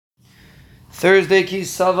Thursday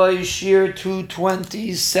Kisava Shiur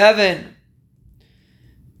 227.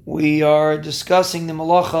 We are discussing the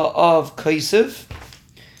Melacha of Kaisiv.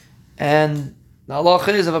 And the halacha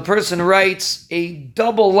is if a person writes a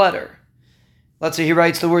double letter, let's say he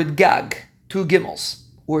writes the word Gag, 2 gimels,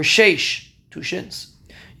 or Sheish, 2 shins,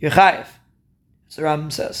 Yechayev, as the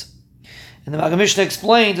Rambam says. And the Maggid Mishnah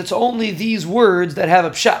explains it's only these words that have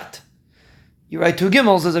a pshat. You write 2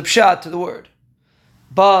 gimels as a pshat to the word.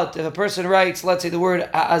 But if a person writes, let's say, the word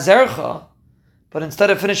azercha, but instead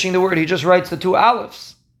of finishing the word, he just writes the 2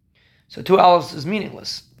 aleph. So 2 aleph is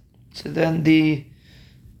meaningless. So then the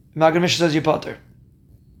Maggid Mishnah says Yipater.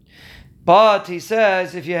 But he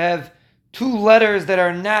says if you have 2 letters that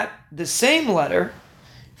are not the same letter,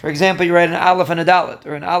 for example, you write an aleph and a dalet,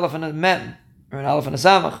 or an aleph and a mem, or an aleph and a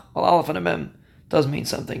samach. Well, aleph and a mem does mean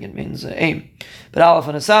something. It means aim. But aleph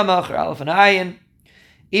and a samach, or aleph and a ayin,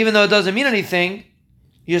 even though it doesn't mean anything,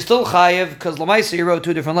 you're still chayev because lamaisa you wrote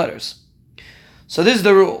 2 different letters. So this is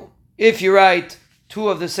the rule. If you write 2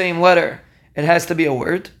 of the same letter, it has to be a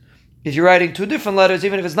word. If you're writing 2 different letters,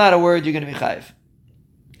 even if it's not a word, you're going to be chayev.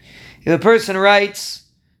 If a person writes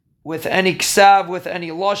with any ksav, with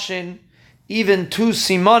any loshin, even 2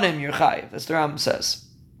 simonim, you're chayev, as the Rambam says.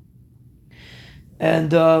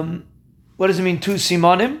 And what does it mean, 2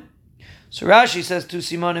 simonim? So Rashi says 2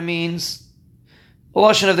 simonim means, the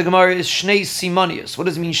lashon of the Gemara is shnei simonius. What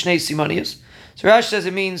does it mean, shnei simonius? So Rashi says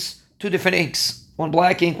it means 2 different inks. 1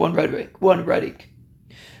 black ink, 1 red ink.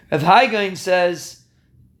 Rav Haigain says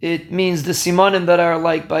it means the simonim that are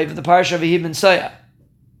like by the parsha of Yehid ben Saya,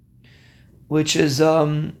 which is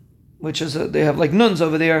they have like nuns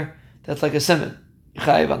over there. That's like a simon.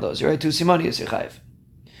 Yechayev on those. You write 2 simonius, yechayev.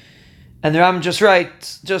 And the Rambam just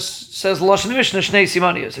says lashon Mishnah shnei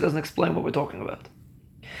simonius. He doesn't explain what we're talking about.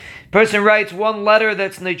 Person writes 1 letter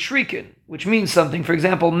that's neitrikin, which means something. For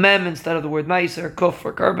example, mem instead of the word meiser, kuf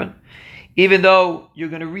or carbon. Even though you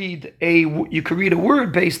could read a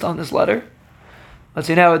word based on this letter. Let's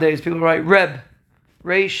say nowadays people write reb,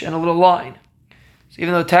 reish, and a little line. So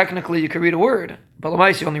even though technically you could read a word, but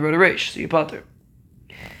lamaisa you only wrote a reish, so you pater.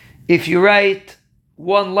 If you write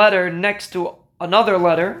 1 letter next to another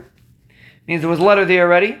letter, means there was a letter there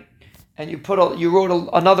already, and you wrote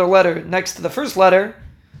another letter next to the first letter.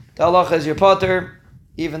 The halacha is your pater,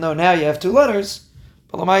 even though now you have 2 letters,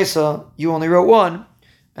 but lamaisa you only wrote 1,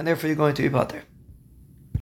 and therefore you're going to be pater.